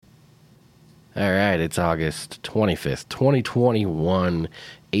All right, it's August 25th, 2021,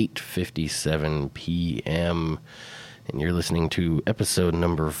 8:57 p.m., and you're listening to episode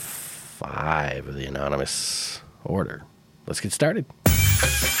number 5 of the Anonymous Order. Let's get started.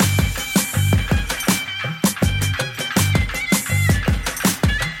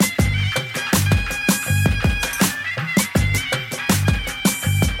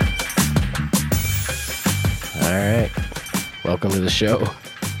 All right, welcome to the show.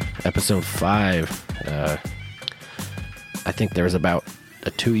 Episode 5. I think there was about a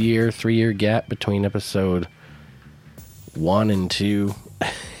 3-year gap between episode 1 and 2.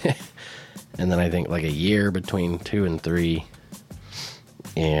 And then I think like a year between 2 and 3.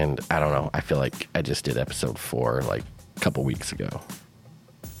 And I don't know. I feel like I just did episode 4 like a couple weeks ago.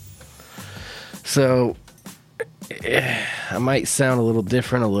 So I might sound a little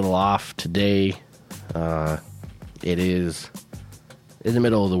different, a little off today. It is in the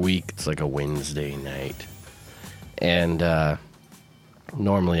middle of the week. It's like a Wednesday night. And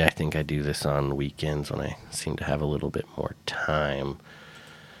normally I think I do this on weekends when I seem to have a little bit more time.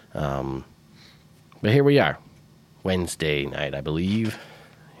 But here we are. Wednesday night, I believe,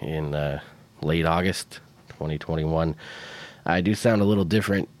 in late August 2021. I do sound a little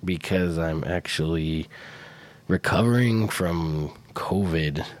different because I'm actually recovering from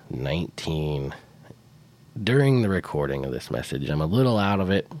COVID-19. During the recording of this message, I'm a little out of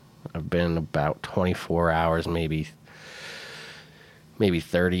it. I've been about 24 hours, maybe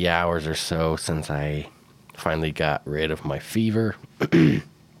 30 hours or so since I finally got rid of my fever. And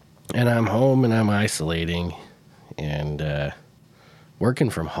I'm home and I'm isolating and working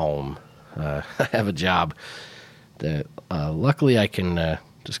from home. I have a job that luckily I can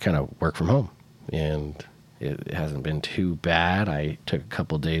just kind of work from home. And it hasn't been too bad. I took a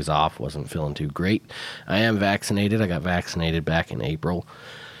couple of days off, wasn't feeling too great. I am vaccinated. I got vaccinated back in April.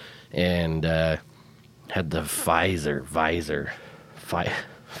 And had the Pfizer.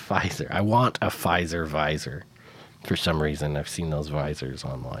 I want a Pfizer visor. For some reason, I've seen those visors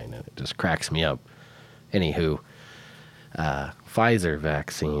online, and it just cracks me up. Anywho, Pfizer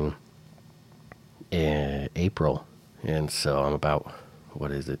vaccine in April. And so I'm about,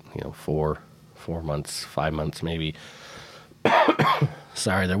 4 months, 5 months maybe.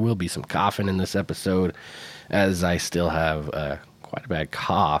 Sorry, there will be some coughing in this episode as I still have quite a bad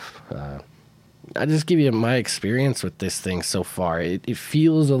cough. I'll just give you my experience with this thing so far. It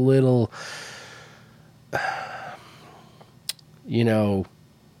feels a little,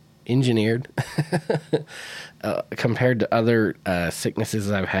 engineered compared to other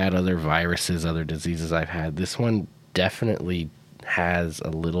sicknesses I've had, other viruses, other diseases I've had. This one definitely has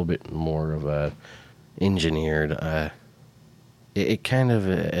a little bit more of a engineered, it kind of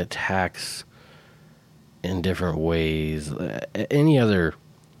attacks in different ways. Any other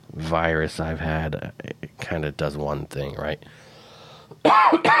virus I've had, it kind of does one thing, right?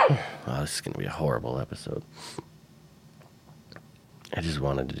 Oh, this is going to be a horrible episode. I just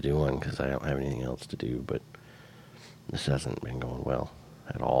wanted to do one because I don't have anything else to do, but this hasn't been going well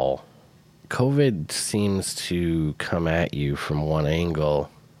at all. COVID seems to come at you from one angle,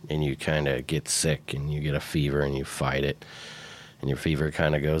 and you kind of get sick, and you get a fever, and you fight it, and your fever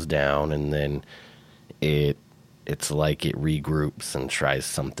kind of goes down, and then it's like it regroups and tries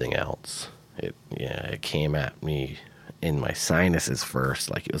something else. It came at me in my sinuses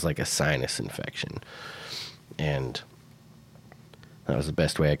first, like it was like a sinus infection, and that was the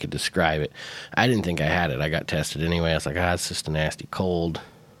best way I could describe it. I didn't think I had it. I got tested anyway. I was like, it's just a nasty cold.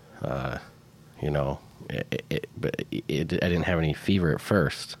 But I didn't have any fever at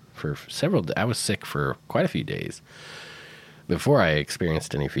first. For several days, I was sick for quite a few days before I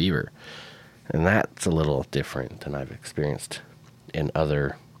experienced any fever. And that's a little different than I've experienced in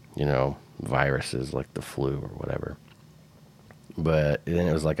other, viruses like the flu or whatever. But then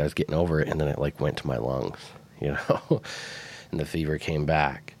it was like I was getting over it, and then it like went to my lungs, and the fever came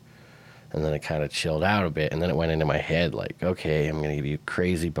back. And then it kind of chilled out a bit, and then it went into my head like, okay, I'm going to give you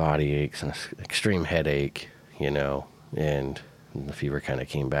crazy body aches and an extreme headache, and the fever kind of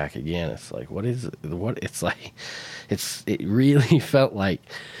came back again. It's like, it really felt like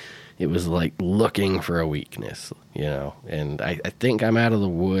it was like looking for a weakness, and I think I'm out of the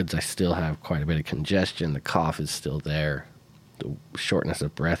woods. I still have quite a bit of congestion. The cough is still there. The shortness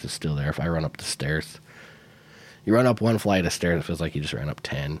of breath is still there. If I run up the stairs, you run up one flight of stairs, it feels like you just ran up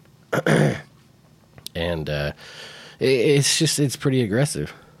 10. And it's pretty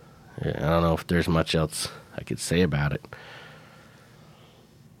aggressive. I don't know if there's much else I could say about it.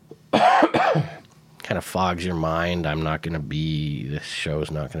 Kind of fogs your mind. This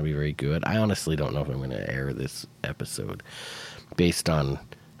show's not going to be very good. I honestly don't know if I'm going to air this episode based on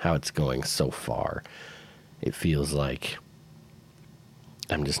how it's going so far, it feels like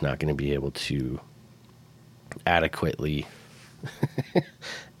I'm just not going to be able to adequately,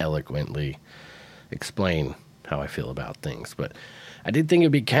 eloquently explain how I feel about things. But I did think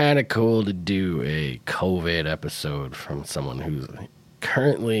it'd be kind of cool to do a COVID episode from someone who's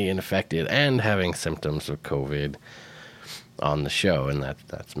currently infected and having symptoms of COVID on the show, and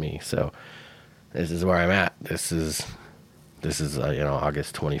that's me. So this is where I'm at. This is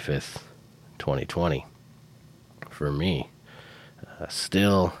August 25th, 2020 for me.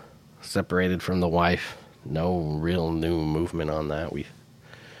 Still separated from the wife. No real new movement on that. We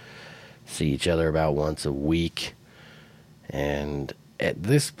see each other about once a week. And at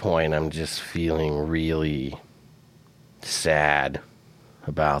this point, I'm just feeling really sad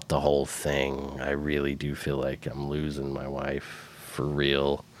about the whole thing. I really do feel like I'm losing my wife for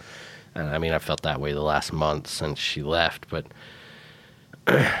real. And I mean, I felt that way the last month since she left, but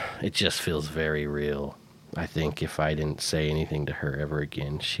it just feels very real. I think if I didn't say anything to her ever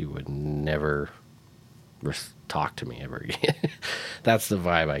again, she would never talk to me ever again. That's the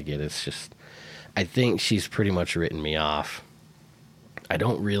vibe I get. It's just, I think she's pretty much written me off. I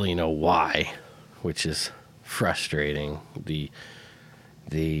don't really know why, which is frustrating. The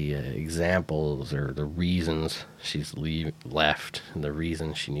examples or the reasons she's left and the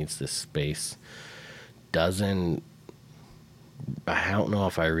reason she needs this space I don't know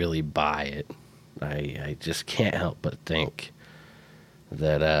if I really buy it. I just can't help but think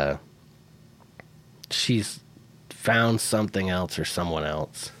that she's found something else or someone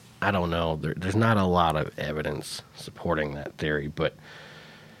else. I don't know. There's not a lot of evidence supporting that theory, but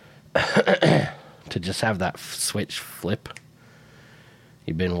to just have that switch flip,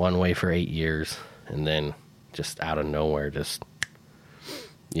 you've been one way for 8 years, and then just out of nowhere, just,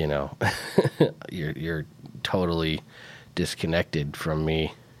 you're totally disconnected from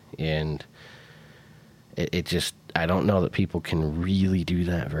me, and it just, I don't know that people can really do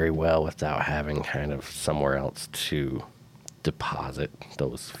that very well without having kind of somewhere else to deposit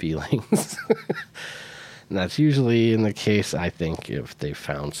those feelings. And that's usually in the case, I think, if they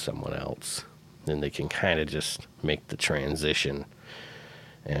found someone else, then they can kind of just make the transition,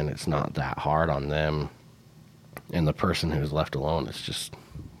 and it's not that hard on them. And the person who's left alone is just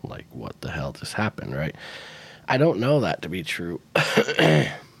like, what the hell just happened, right? I don't know that to be true.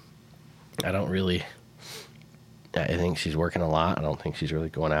 I think she's working a lot. I don't think she's really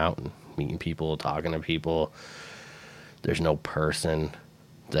going out and meeting people, talking to people. There's no person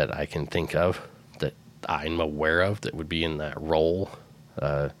that I can think of that I'm aware of that would be in that role.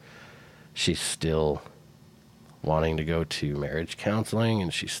 She's still wanting to go to marriage counseling,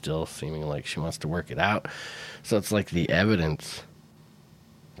 and she's still seeming like she wants to work it out. So it's like the evidence,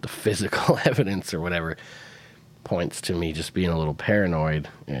 the physical evidence or whatever, points to me just being a little paranoid,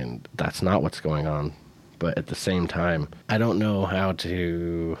 and that's not what's going on. But at the same time, I don't know how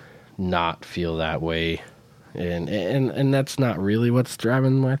to not feel that way. And that's not really what's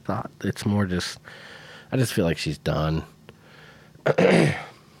driving my thought. It's more just, I just feel like she's done. I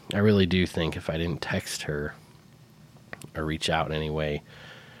really do think if I didn't text her or reach out in any way,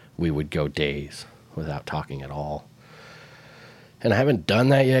 we would go days without talking at all. And I haven't done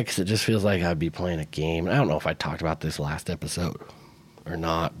that yet because it just feels like I'd be playing a game. I don't know if I talked about this last episode or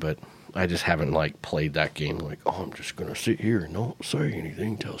not, but I just haven't played that game I'm just going to sit here and not say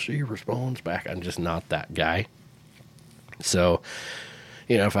anything till she responds back. I'm just not that guy. So,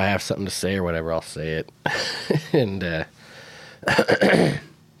 if I have something to say or whatever, I'll say it. And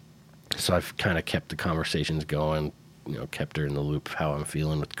so I've kind of kept the conversations going, kept her in the loop of how I'm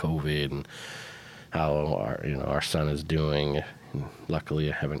feeling with COVID and how our son is doing. And luckily,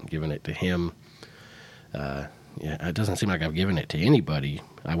 I haven't given it to him. It doesn't seem like I've given it to anybody.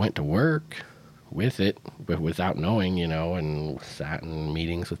 I went to work with it, but without knowing, and sat in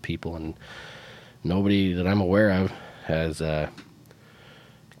meetings with people, and nobody that I'm aware of has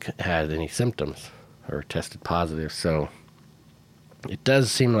had any symptoms or tested positive. So it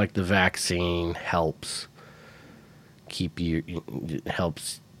does seem like the vaccine helps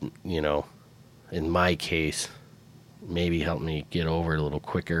in my case, maybe help me get over it a little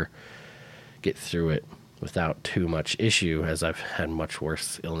quicker, get through it without too much issue, as I've had much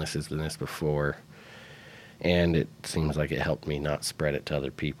worse illnesses than this before. And it seems like it helped me not spread it to other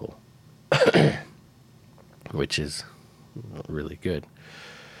people, which is really good.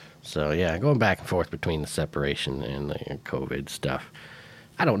 So, yeah, going back and forth between the separation and the COVID stuff.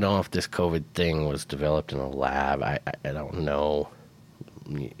 I don't know if this COVID thing was developed in a lab. I don't know.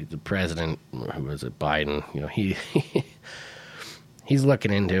 The president, who was it, Biden, he's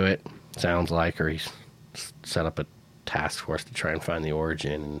looking into it, sounds like, or he's set up a task force to try and find the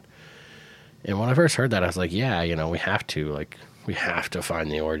origin. And when I first heard that, I was like, yeah, we have to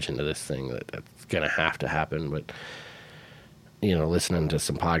find the origin of this thing. That's going to have to happen. But, listening to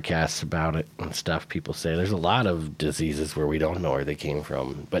some podcasts about it and stuff, people say there's a lot of diseases where we don't know where they came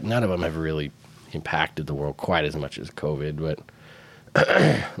from, but none of them have really impacted the world quite as much as COVID, but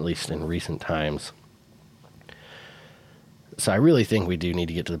at least in recent times. So I really think we do need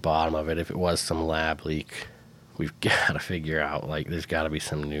to get to the bottom of it. If it was some lab leak, we've got to figure out, there's got to be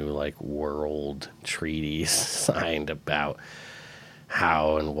some new, world treaties signed about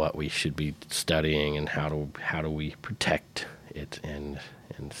how and what we should be studying and how do we protect it and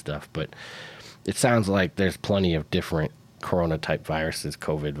stuff. But it sounds like there's plenty of different corona type viruses,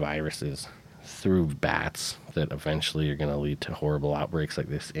 COVID viruses, through bats that eventually are going to lead to horrible outbreaks like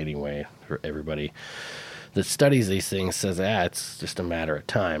this anyway. For everybody that studies these things says, it's just a matter of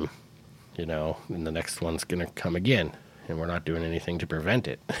time, and the next one's going to come again, and we're not doing anything to prevent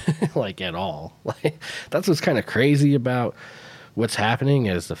it, at all. That's what's kind of crazy about what's happening,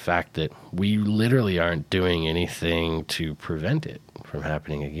 is the fact that we literally aren't doing anything to prevent it from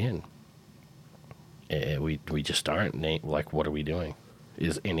happening again. We just aren't. What are we doing?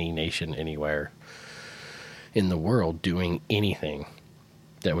 Is any nation anywhere in the world doing anything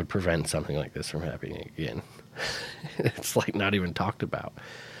that would prevent something like this from happening again? It's not even talked about.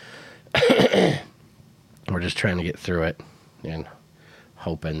 We're just trying to get through it and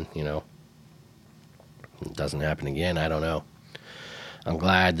hoping, it doesn't happen again. I don't know. I'm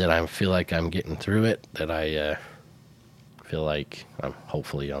glad that I feel like I'm getting through it, that I feel like I'm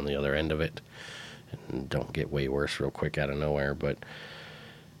hopefully on the other end of it and don't get way worse real quick out of nowhere. But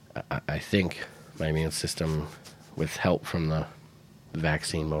I think my immune system, with help from the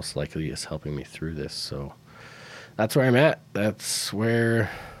vaccine, most likely is helping me through this. So that's where I'm at. That's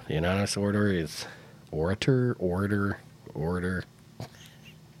where the Anonymous Order is. Orator.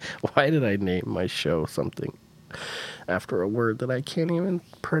 Why did I name my show something after a word that I can't even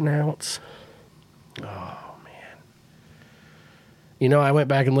pronounce? Oh, man. I went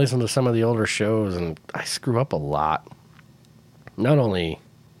back and listened to some of the older shows, and I screw up a lot. Not only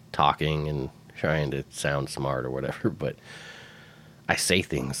talking and trying to sound smart or whatever, but I say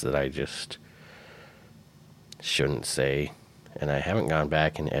things that I just shouldn't say, and I haven't gone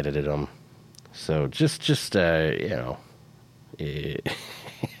back and edited them. So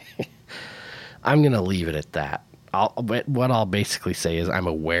I'm going to leave it at that. What I'll basically say is I'm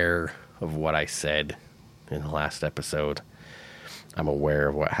aware of what I said in the last episode. I'm aware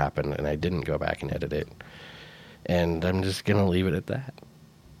of what happened, and I didn't go back and edit it. And I'm just going to leave it at that.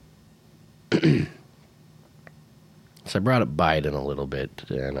 So I brought up Biden a little bit,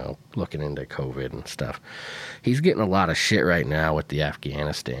 looking into COVID and stuff. He's getting a lot of shit right now with the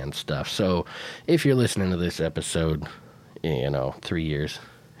Afghanistan stuff. So if you're listening to this episode, 3 years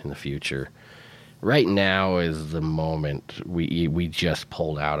in the future, right now is the moment we just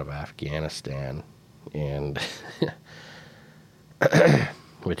pulled out of Afghanistan, and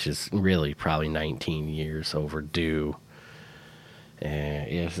which is really probably 19 years overdue. And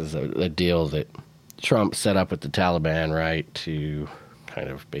this is a deal that Trump set up with the Taliban, right, to kind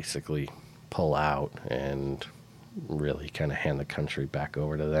of basically pull out and really kind of hand the country back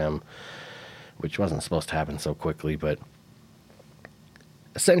over to them, which wasn't supposed to happen so quickly. But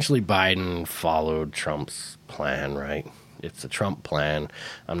essentially Biden followed Trump's plan, right? It's a Trump plan.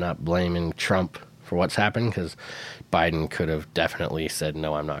 I'm not blaming Trump for what's happened, because Biden could have definitely said,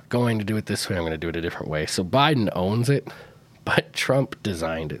 no, I'm not going to do it this way. I'm going to do it a different way. So Biden owns it, but Trump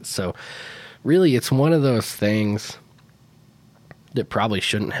designed it. So really, it's one of those things that probably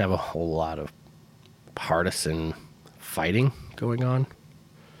shouldn't have a whole lot of partisan fighting going on,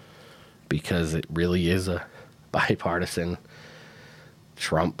 because it really is a bipartisan.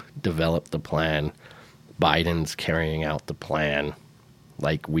 Trump developed the plan. Biden's carrying out the plan.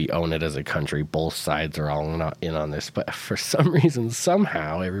 We own it as a country. Both sides are all not in on this. But for some reason,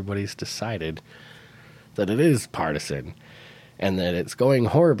 somehow, everybody's decided that it is partisan and that it's going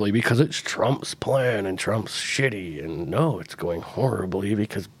horribly because it's Trump's plan and Trump's shitty. And no, it's going horribly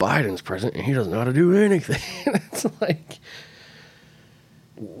because Biden's president and he doesn't know how to do anything. It's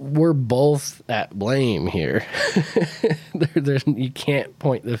we're both at blame here. You can't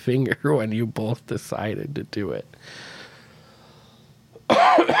point the finger when you both decided to do it.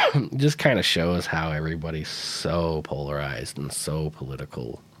 Just kind of shows how everybody's so polarized and so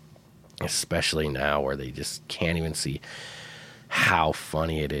political, especially now where they just can't even see how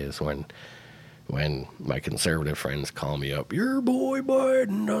funny it is when my conservative friends call me up, your boy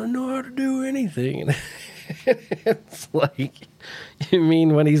Biden doesn't know how to do anything. It's like, you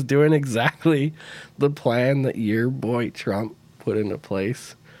mean when he's doing exactly the plan that your boy Trump put into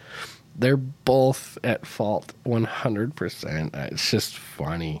place? They're both at fault 100%. It's just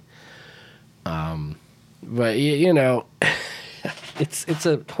funny. But, you know, it's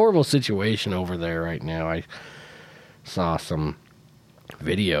a horrible situation over there right now. I saw some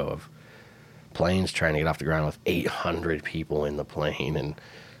video of planes trying to get off the ground with 800 people in the plane, and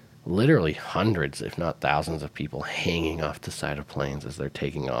literally hundreds, if not thousands, of people hanging off the side of planes as they're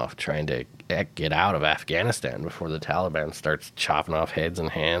taking off, trying to get out of Afghanistan before the Taliban starts chopping off heads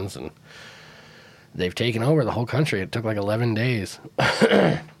and hands. And they've taken over the whole country. It took like 11 days.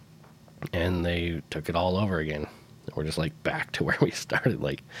 And they took it all over again. We're just like back to where we started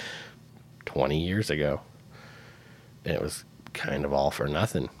like 20 years ago. And it was kind of all for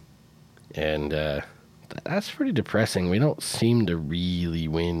nothing. And that's pretty depressing. We don't seem to really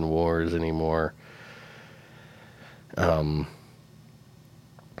win wars anymore. It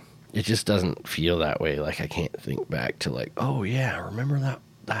just doesn't feel that way. Like, I can't think back to like, oh yeah, remember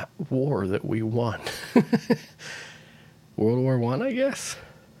that war that we won? World War I guess.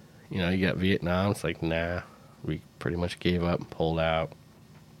 You know, you got Vietnam. It's like, nah, we pretty much gave up and pulled out.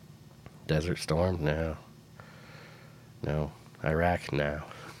 Desert Storm, no. Iraq, no.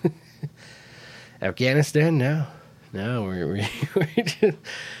 Afghanistan, no.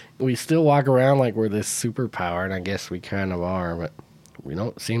 We still walk around like we're this superpower, and I guess we kind of are, but we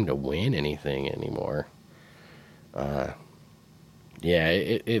don't seem to win anything anymore. Yeah,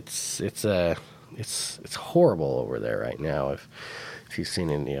 it's horrible over there right now. If you've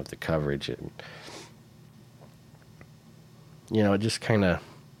seen any of the coverage, it just kind of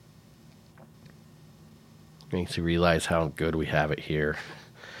makes you realize how good we have it here.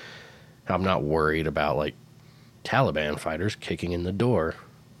 I'm not worried about like Taliban fighters kicking in the door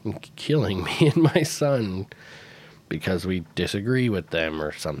and killing me and my son because we disagree with them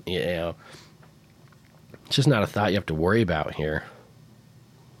or something. It's just not a thought you have to worry about here.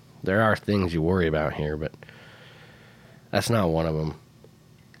 There are things you worry about here, but that's not one of them.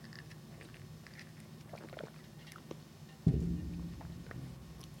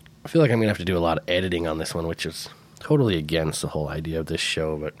 I feel like I'm going to have to do a lot of editing on this one, which is totally against the whole idea of this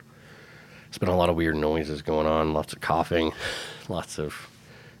show, but there's been a lot of weird noises going on, lots of coughing, lots of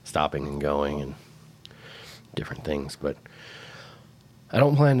stopping and going and different things, but I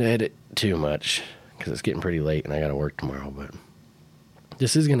don't plan to edit too much because it's getting pretty late and I got to work tomorrow, but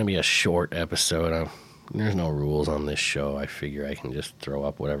this is going to be a short episode. There's no rules on this show. I figure I can just throw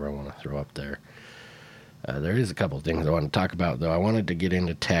up whatever I want to throw up there. There is a couple of things I want to talk about, though. I wanted to get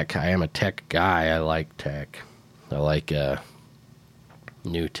into tech. I am a tech guy. I like tech. I like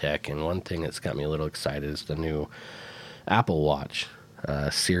new tech, and one thing that's got me a little excited is the new Apple Watch,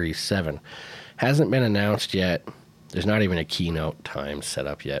 Series 7. Hasn't been announced yet. There's not even a keynote time set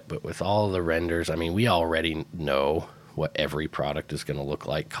up yet, but with all the renders, I mean, we already know what every product is going to look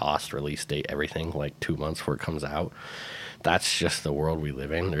like, cost, release date, everything, like 2 months before it comes out. That's just the world we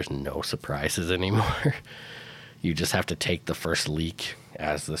live in. There's no surprises anymore. You just have to take the first leak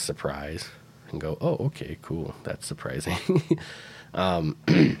as the surprise and go, oh, okay, cool. That's surprising. I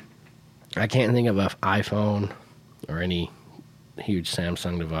can't think of an iPhone or any huge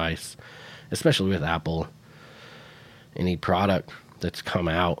Samsung device, especially with Apple, any product that's come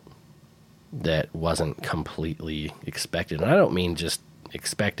out that wasn't completely expected. And I don't mean just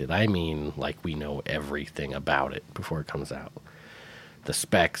expected. I mean like we know everything about it before it comes out. The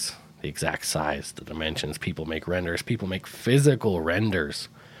specs, the exact size, the dimensions. People make renders. People make physical renders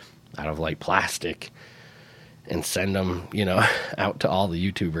out of like plastic and send them, out to all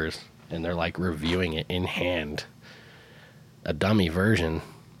the YouTubers. And they're like reviewing it in hand. A dummy version.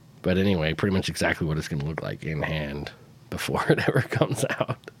 But anyway, pretty much exactly what it's going to look like in hand before it ever comes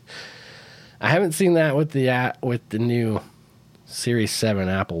out. I haven't seen that with the new Series 7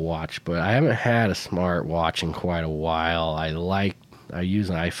 Apple Watch, but I haven't had a smart watch in quite a while. I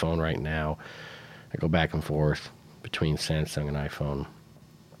use an iPhone right now. I go back and forth between Samsung and iPhone.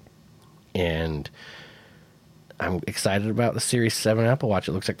 And I'm excited about the Series 7 Apple Watch.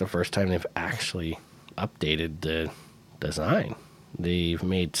 It looks like the first time they've actually updated the design. They've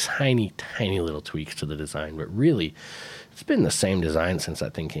made tiny, tiny little tweaks to the design, but really, it's been the same design since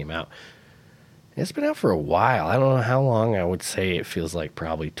that thing came out. It's been out for a while. I don't know how long. I would say it feels like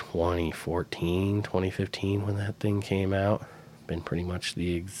probably 2014, 2015 when that thing came out. Been pretty much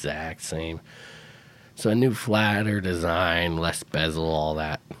the exact same. So a new flatter design, less bezel, all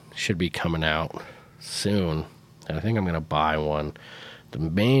that should be coming out soon. And I think I'm going to buy one. The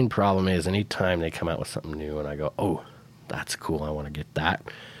main problem is anytime they come out with something new and I go, oh, that's cool, I want to get that,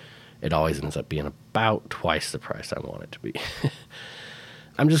 it always ends up being about twice the price I want it to be.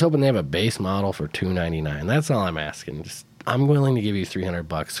 I'm just hoping they have a base model for $299. That's all I'm asking. I'm willing to give you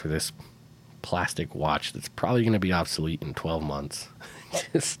 $300 for this plastic watch that's probably going to be obsolete in 12 months.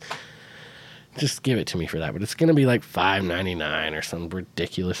 just give it to me for that. But it's going to be like $5.99 or some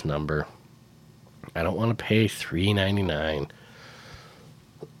ridiculous number. I don't want to pay $3.99.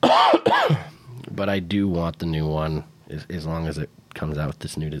 But I do want the new one, as long as it comes out with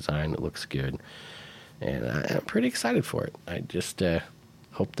this new design. It looks good. And I'm pretty excited for it. I just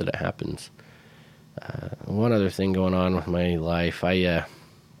hope that it happens. One other thing going on with my life, I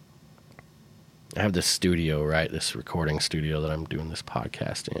have this studio, right? This recording studio that I'm doing this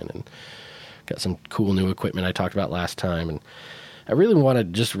podcast in, and got some cool new equipment I talked about last time. And I really want to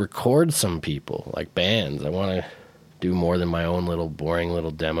just record some people, like bands. I want to do more than my own little boring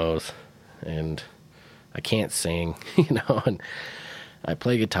little demos. And I can't sing, and I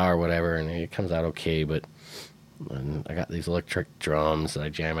play guitar or whatever, and it comes out okay, but I got these electric drums that I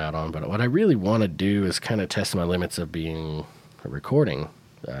jam out on. But what I really want to do is kind of test my limits of being a recording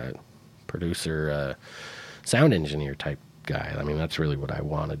producer, sound engineer type guy. I mean, that's really what I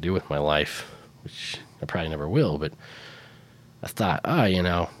want to do with my life, which I probably never will, but I thought, I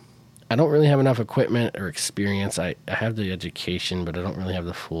don't really have enough equipment or experience. I have the education, but I don't really have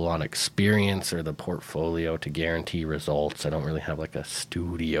the full-on experience or the portfolio to guarantee results. I don't really have like a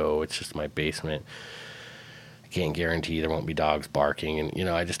studio. It's just my basement. I can't guarantee there won't be dogs barking, and,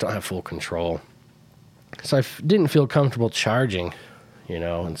 I just don't have full control. So I didn't feel comfortable charging,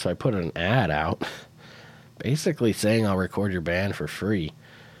 and so I put an ad out basically saying I'll record your band for free.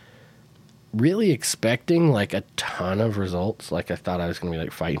 Really expecting like a ton of results. Like I thought I was going to be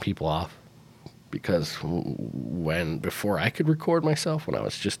like fighting people off, because before I could record myself, when I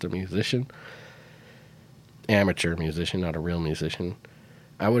was just a musician, amateur musician, not a real musician,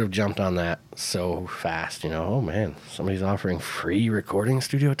 I would have jumped on that so fast, oh man, somebody's offering free recording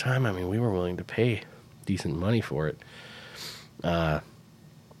studio time. I mean, we were willing to pay decent money for it.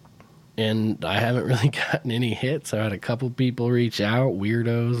 And I haven't really gotten any hits. I had a couple people reach out,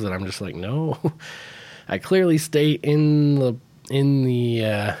 weirdos, that I'm just like, no. I clearly state in the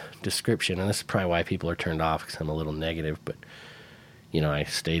description, and this is probably why people are turned off, because I'm a little negative, but, I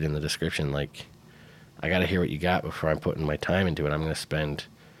state in the description, like, I got to hear what you got before I'm putting my time into it. I'm going to spend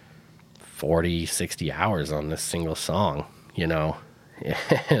 40, 60 hours on this single song,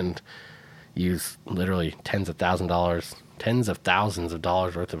 and use literally tens of thousands of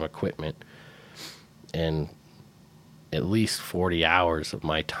dollars worth of equipment and at least 40 hours of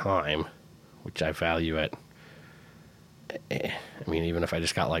my time, which I value at, even if I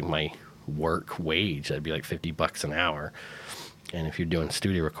just got like my work wage, that'd be like $50 an hour. And if you're doing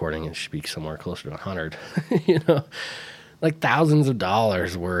studio recording, it should be somewhere closer to 100, like thousands of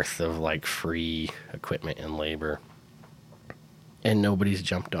dollars worth of like free equipment and labor. And nobody's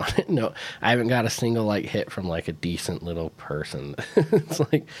jumped on it. No, I haven't got a single like hit from like a decent little person. It's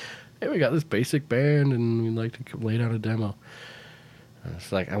like, hey, we got this basic band and we'd like to lay down a demo. And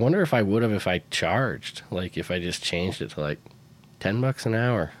it's like, I wonder if I would have if I charged, like if I just changed it to like $10 an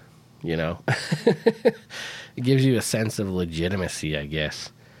hour, It gives you a sense of legitimacy, I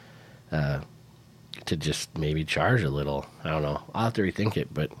guess, to just maybe charge a little. I don't know. I'll have to rethink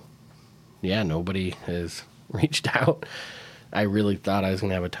it, but yeah, nobody has reached out. I really thought I was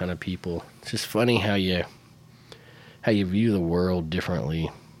going to have a ton of people. It's just funny how you view the world differently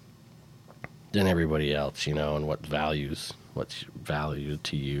than everybody else, and what's valued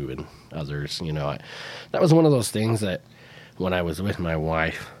to you and others. That was one of those things that when I was with my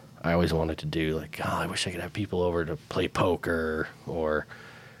wife, I always wanted to do. Like, I wish I could have people over to play poker or,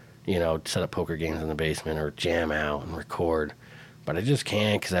 set up poker games in the basement or jam out and record. But I just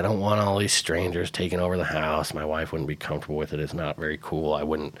can't, because I don't want all these strangers taking over the house. My wife wouldn't be comfortable with it. It's not very cool. I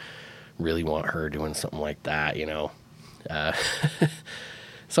wouldn't really want her doing something like that,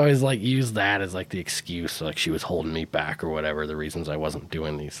 So I was like, use that as like the excuse, like she was holding me back or whatever, the reasons I wasn't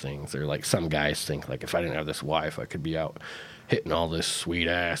doing these things. Or like some guys think like if I didn't have this wife, I could be out hitting all this sweet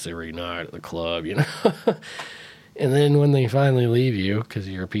ass every night at the club, And then when they finally leave you because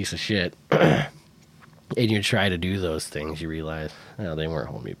you're a piece of shit, and you try to do those things, you realize, they weren't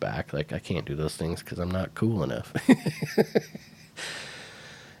holding me back. Like, I can't do those things because I'm not cool enough.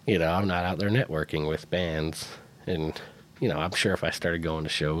 I'm not out there networking with bands. And, I'm sure if I started going to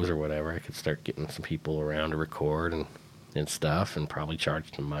shows or whatever, I could start getting some people around to record and stuff and probably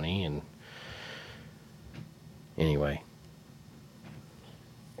charge some money. And anyway.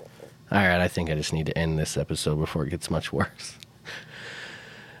 All right, I think I just need to end this episode before it gets much worse.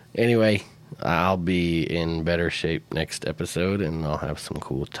 Anyway, I'll be in better shape next episode, and I'll have some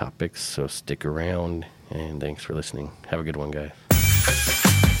cool topics. So stick around, and thanks for listening. Have a good one, guys.